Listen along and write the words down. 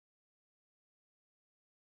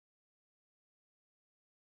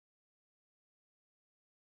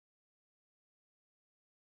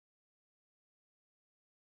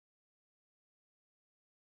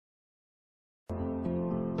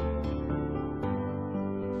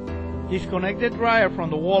Disconnect the dryer from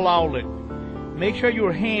the wall outlet. Make sure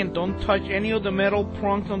your hand don't touch any of the metal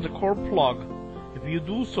prongs on the core plug. If you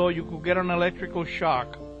do so, you could get an electrical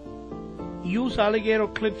shock. Use alligator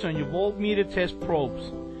clips on your voltmeter test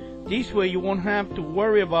probes. This way you won't have to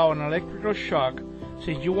worry about an electrical shock,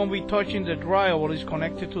 since you won't be touching the dryer while it's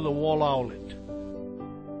connected to the wall outlet.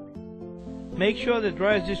 Make sure the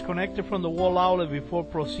dryer is disconnected from the wall outlet before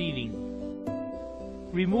proceeding.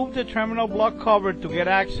 Remove the terminal block cover to get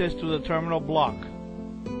access to the terminal block.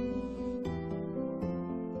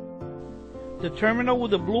 The terminal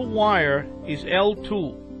with the blue wire is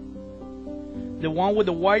L2. The one with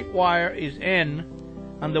the white wire is N,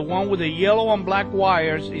 and the one with the yellow and black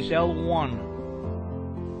wires is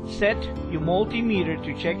L1. Set your multimeter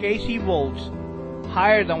to check AC volts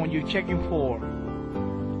higher than what you're checking for.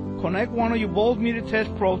 Connect one of your voltmeter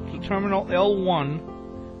test probes to terminal L1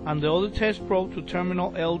 and the other test probe to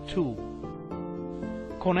terminal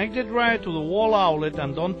L2. Connect the dryer to the wall outlet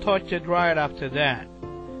and don't touch the dryer after that.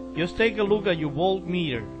 Just take a look at your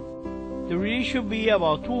voltmeter. The reading should be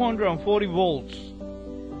about 240 volts.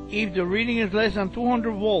 If the reading is less than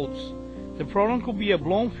 200 volts, the problem could be a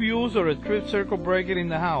blown fuse or a trip circuit breaker in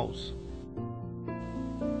the house.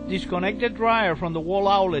 Disconnect the dryer from the wall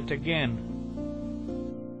outlet again.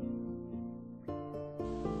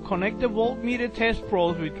 Connect the voltmeter test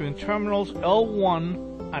probes between terminals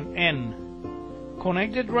L1 and N.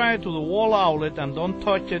 Connect the dryer to the wall outlet and don't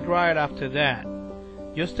touch the dryer after that.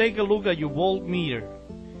 Just take a look at your voltmeter.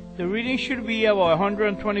 The reading should be about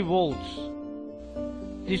 120 volts.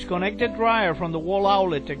 Disconnect the dryer from the wall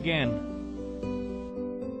outlet again.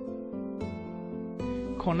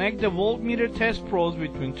 Connect the voltmeter test probes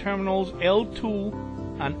between terminals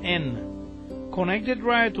L2 and N. Connect the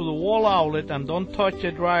dryer to the wall outlet and don't touch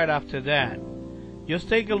the dryer after that. Just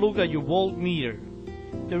take a look at your voltmeter.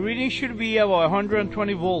 The reading should be about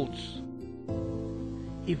 120 volts.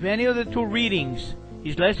 If any of the two readings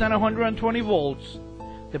is less than 120 volts,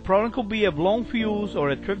 the problem could be a blown fuse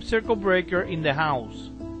or a trip circuit breaker in the house.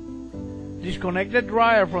 Disconnect the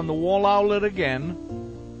dryer from the wall outlet again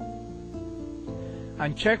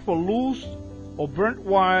and check for loose or burnt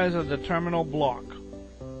wires at the terminal block.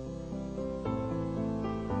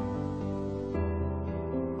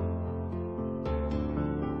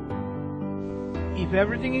 If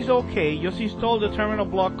everything is okay, just install the terminal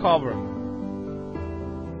block cover.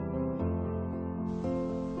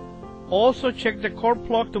 Also check the core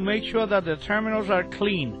plug to make sure that the terminals are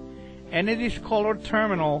clean. Any discolored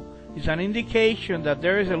terminal is an indication that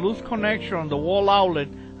there is a loose connection on the wall outlet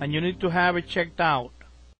and you need to have it checked out.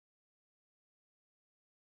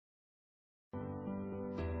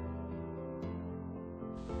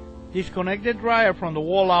 Disconnect the dryer from the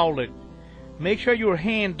wall outlet. Make sure your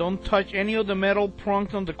hand don't touch any of the metal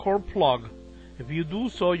prongs on the core plug. If you do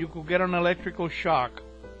so, you could get an electrical shock.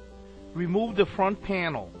 Remove the front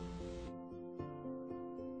panel.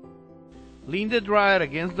 Lean the dryer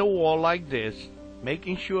against the wall like this,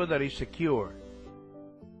 making sure that it's secure.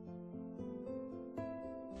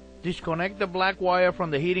 Disconnect the black wire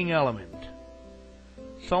from the heating element.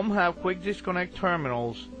 Some have quick disconnect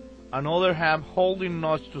terminals and others have holding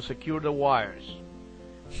nuts to secure the wires.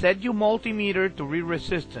 Set your multimeter to read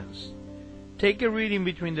resistance. Take a reading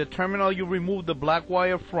between the terminal you removed the black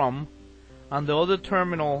wire from and the other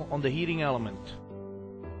terminal on the heating element.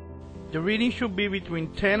 The reading should be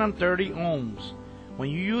between 10 and 30 ohms. When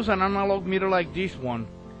you use an analog meter like this one,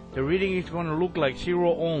 the reading is going to look like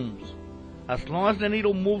 0 ohms. As long as the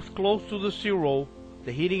needle moves close to the 0,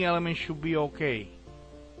 the heating element should be okay.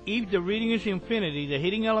 If the reading is infinity, the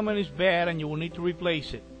heating element is bad and you will need to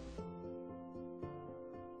replace it.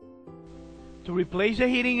 To replace the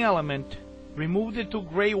heating element, remove the two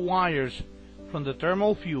gray wires from the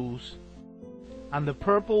thermal fuse and the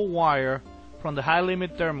purple wire from the high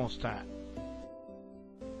limit thermostat.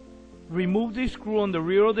 Remove this screw on the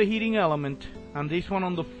rear of the heating element and this one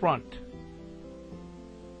on the front.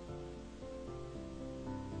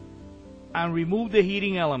 And remove the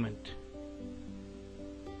heating element.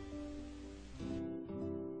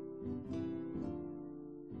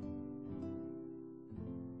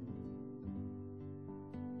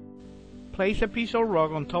 Place a piece of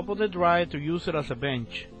rug on top of the dryer to use it as a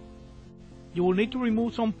bench. You will need to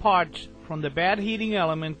remove some parts from the bad heating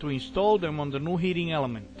element to install them on the new heating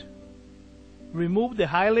element. Remove the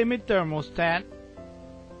high limit thermostat,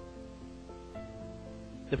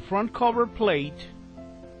 the front cover plate,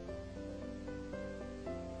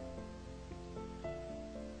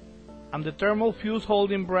 and the thermal fuse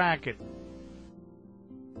holding bracket.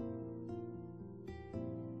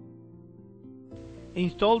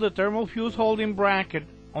 Install the thermal fuse holding bracket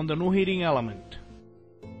on the new heating element.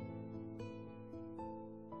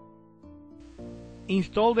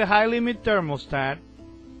 Install the high limit thermostat.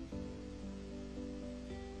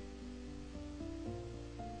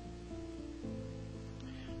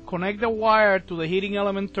 Connect the wire to the heating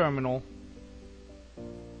element terminal.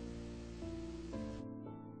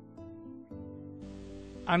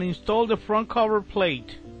 And install the front cover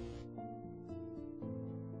plate.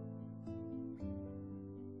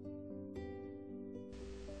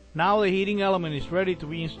 Now the heating element is ready to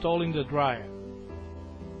be installed in the dryer.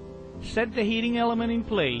 Set the heating element in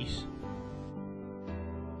place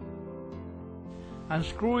and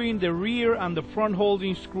screw in the rear and the front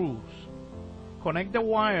holding screws. Connect the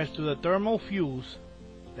wires to the thermal fuse,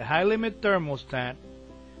 the high limit thermostat,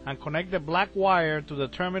 and connect the black wire to the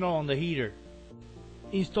terminal on the heater.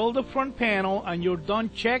 Install the front panel and you're done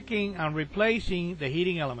checking and replacing the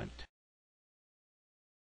heating element.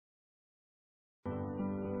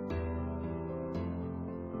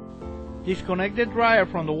 Disconnect the dryer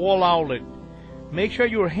from the wall outlet. Make sure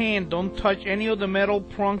your hand don't touch any of the metal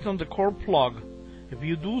prongs on the core plug. If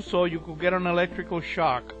you do so, you could get an electrical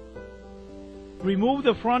shock. Remove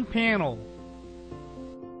the front panel.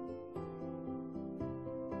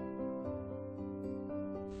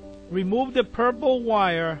 Remove the purple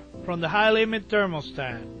wire from the high limit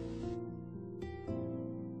thermostat.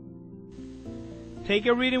 Take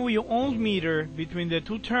a reading with your ohms meter between the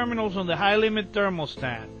two terminals on the high limit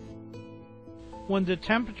thermostat. When the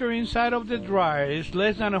temperature inside of the dryer is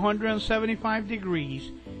less than 175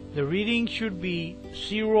 degrees, the reading should be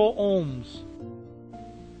 0 ohms.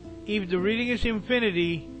 If the reading is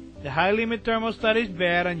infinity, the high limit thermostat is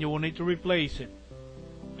bad and you will need to replace it.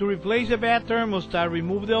 To replace a bad thermostat,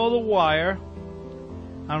 remove the other wire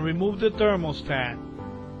and remove the thermostat.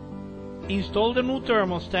 Install the new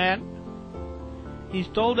thermostat.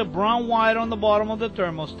 Install the brown wire on the bottom of the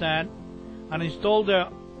thermostat and install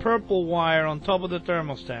the purple wire on top of the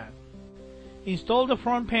thermostat. Install the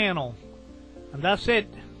front panel, and that's it.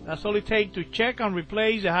 That's all it takes to check and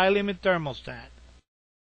replace the high limit thermostat.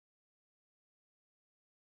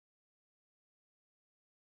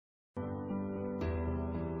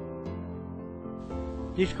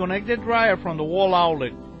 Disconnect the dryer from the wall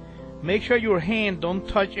outlet. Make sure your hand don't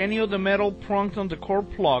touch any of the metal prongs on the core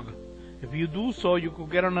plug. If you do so, you could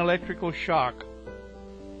get an electrical shock.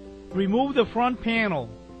 Remove the front panel.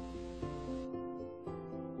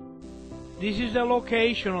 This is the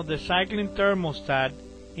location of the cycling thermostat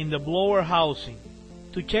in the blower housing.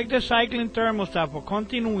 To check the cycling thermostat for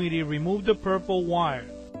continuity, remove the purple wire.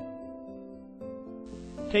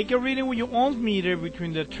 Take a reading with your ohms meter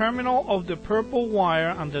between the terminal of the purple wire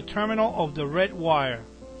and the terminal of the red wire.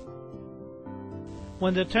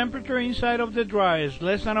 When the temperature inside of the dryer is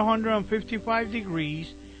less than 155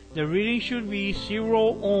 degrees, the reading should be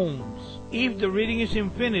 0 ohms. If the reading is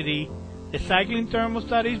infinity, the cycling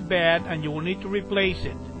thermostat is bad and you will need to replace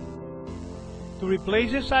it. To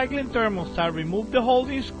replace the cycling thermostat, remove the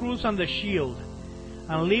holding screws and the shield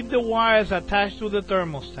and leave the wires attached to the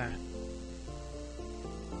thermostat.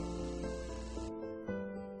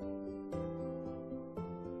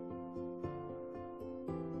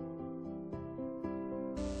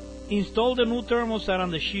 Install the new thermostat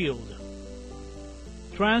on the shield.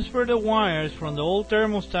 Transfer the wires from the old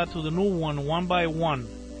thermostat to the new one by one.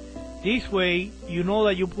 This way, you know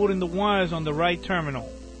that you put in the wires on the right terminal.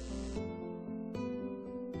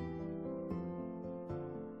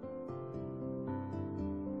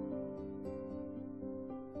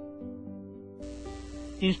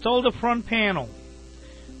 Install the front panel.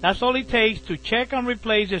 That's all it takes to check and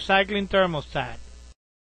replace the cycling thermostat.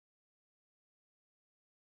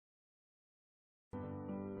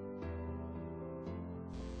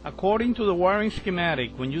 According to the wiring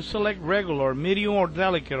schematic, when you select regular, medium, or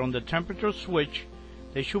delicate on the temperature switch,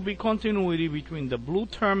 there should be continuity between the blue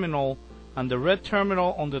terminal and the red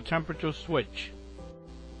terminal on the temperature switch.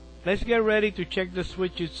 Let's get ready to check the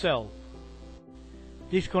switch itself.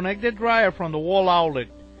 Disconnect the dryer from the wall outlet.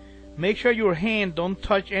 Make sure your hand don't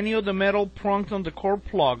touch any of the metal prongs on the core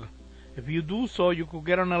plug. If you do so, you could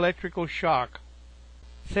get an electrical shock.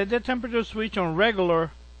 Set the temperature switch on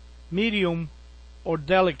regular, medium, or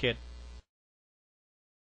delicate.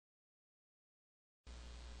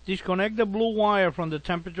 Disconnect the blue wire from the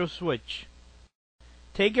temperature switch.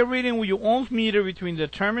 Take a reading with your ohms meter between the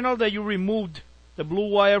terminal that you removed the blue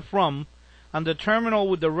wire from and the terminal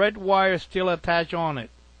with the red wire still attached on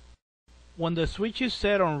it. When the switch is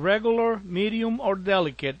set on regular, medium, or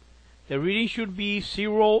delicate, the reading should be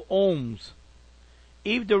 0 ohms.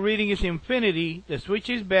 If the reading is infinity, the switch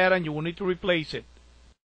is bad and you will need to replace it.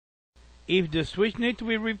 If the switch needs to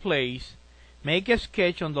be replaced, make a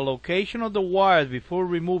sketch on the location of the wires before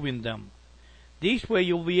removing them. This way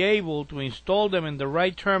you'll be able to install them in the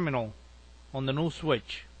right terminal on the new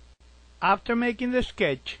switch. After making the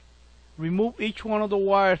sketch, remove each one of the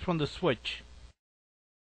wires from the switch.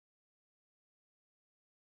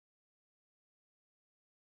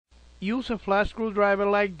 Use a flat screwdriver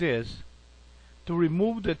like this to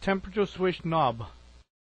remove the temperature switch knob.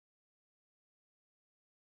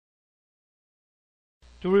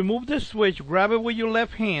 To remove the switch, grab it with your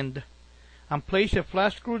left hand and place a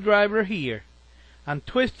flat screwdriver here and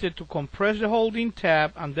twist it to compress the holding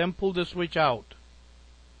tab and then pull the switch out.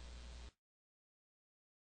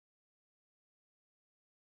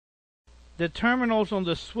 The terminals on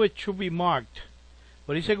the switch should be marked,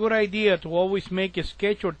 but it's a good idea to always make a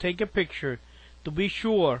sketch or take a picture to be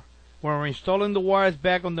sure when we're installing the wires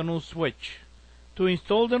back on the new switch. To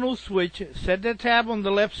install the new switch, set the tab on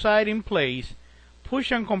the left side in place,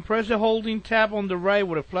 push and compress the holding tab on the right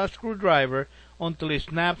with a flat screwdriver until it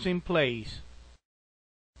snaps in place.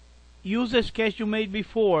 Use the sketch you made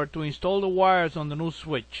before to install the wires on the new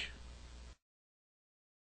switch.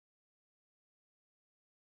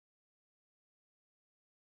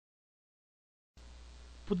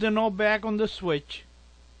 Put the knob back on the switch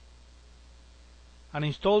and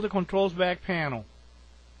install the controls back panel.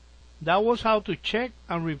 That was how to check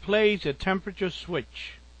and replace the temperature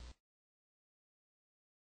switch.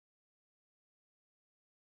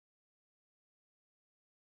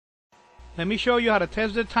 Let me show you how to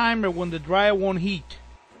test the timer when the dryer won't heat.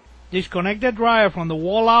 Disconnect the dryer from the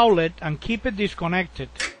wall outlet and keep it disconnected.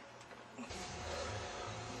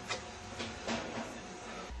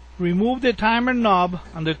 Remove the timer knob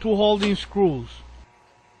and the two holding screws.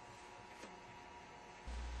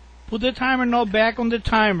 Put the timer knob back on the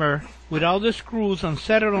timer without the screws and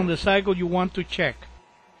set it on the cycle you want to check.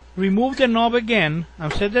 Remove the knob again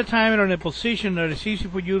and set the timer in a position that is easy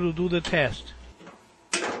for you to do the test.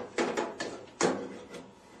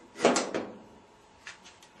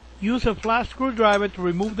 Use a flat screwdriver to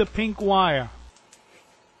remove the pink wire.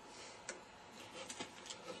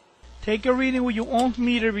 Take a reading with your ohms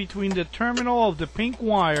meter between the terminal of the pink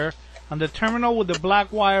wire and the terminal with the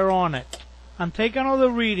black wire on it. And take another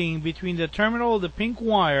reading between the terminal of the pink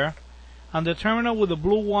wire and the terminal with the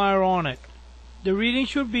blue wire on it. The reading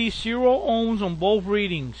should be 0 ohms on both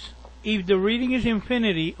readings. If the reading is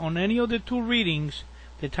infinity on any of the two readings,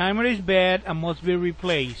 the timer is bad and must be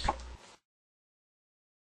replaced.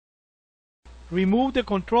 Remove the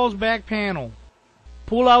controls back panel.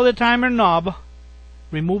 Pull out the timer knob,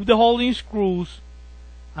 remove the holding screws,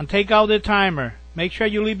 and take out the timer. Make sure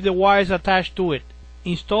you leave the wires attached to it.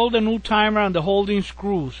 Install the new timer and the holding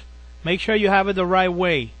screws. Make sure you have it the right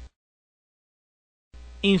way.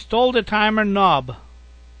 Install the timer knob.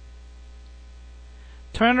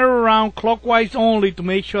 Turn it around clockwise only to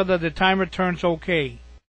make sure that the timer turns okay.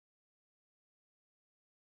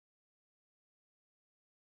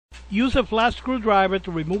 Use a flat screwdriver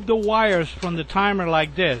to remove the wires from the timer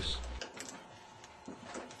like this.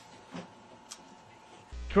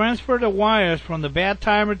 Transfer the wires from the bad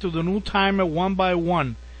timer to the new timer one by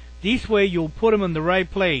one. This way you'll put them in the right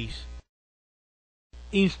place.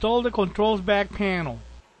 Install the controls back panel.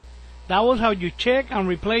 That was how you check and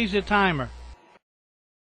replace the timer.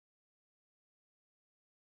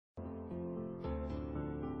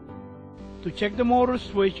 To check the motor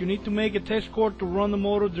switch, you need to make a test cord to run the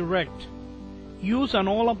motor direct. Use an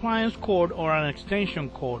all appliance cord or an extension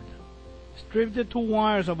cord. Strip the two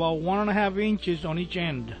wires about 1.5 inches on each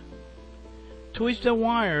end. Twist the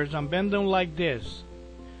wires and bend them like this.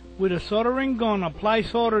 With a soldering gun, apply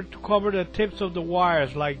solder to cover the tips of the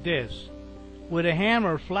wires like this. With a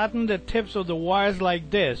hammer, flatten the tips of the wires like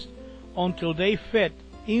this until they fit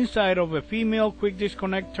inside of a female quick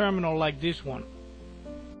disconnect terminal like this one.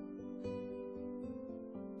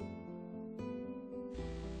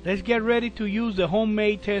 Let's get ready to use the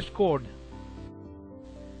homemade test cord.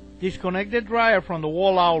 Disconnect the dryer from the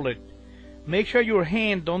wall outlet. Make sure your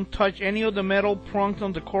hand don't touch any of the metal prongs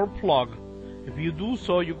on the cord plug. If you do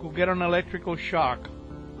so, you could get an electrical shock.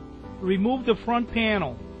 Remove the front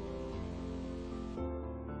panel.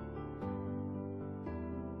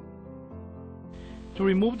 To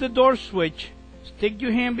remove the door switch, stick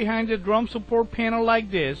your hand behind the drum support panel like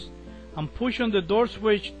this and push on the door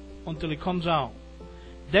switch until it comes out.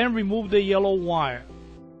 Then remove the yellow wire.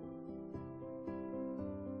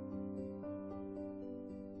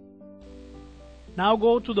 Now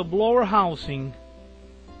go to the blower housing,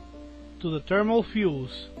 to the thermal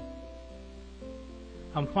fuse,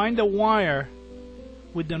 and find the wire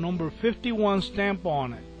with the number 51 stamp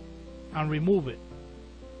on it, and remove it.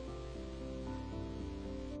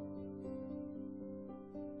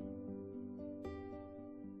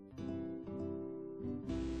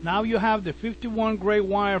 Now you have the 51 gray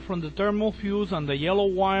wire from the thermal fuse and the yellow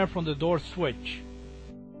wire from the door switch.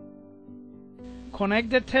 Connect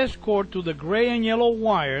the test cord to the gray and yellow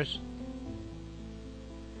wires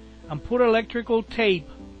and put electrical tape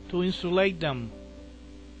to insulate them.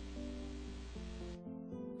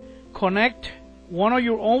 Connect one of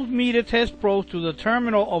your old meter test probes to the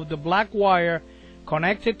terminal of the black wire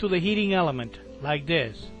connected to the heating element, like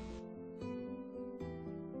this.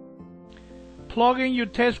 Plug in your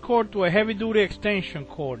test cord to a heavy-duty extension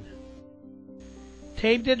cord.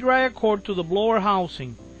 Tape the dryer cord to the blower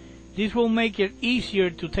housing. This will make it easier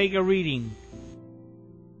to take a reading.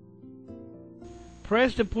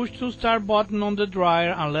 Press the push to start button on the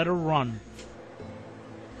dryer and let it run.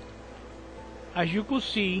 As you could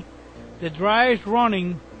see, the dryer is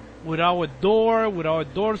running without a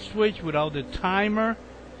door switch, without the timer.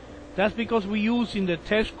 That's because we're using the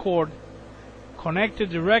test cord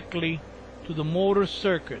connected directly to the motor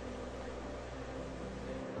circuit.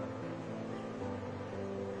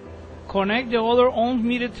 Connect the other ohms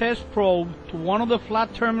meter test probe to one of the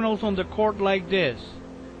flat terminals on the cord like this.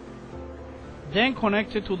 Then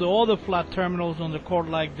connect it to the other flat terminals on the cord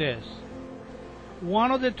like this.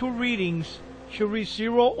 One of the two readings should read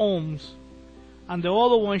 0 ohms and the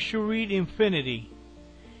other one should read infinity.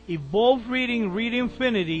 If both readings read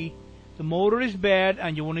infinity, the motor is bad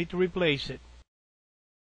and you will need to replace it.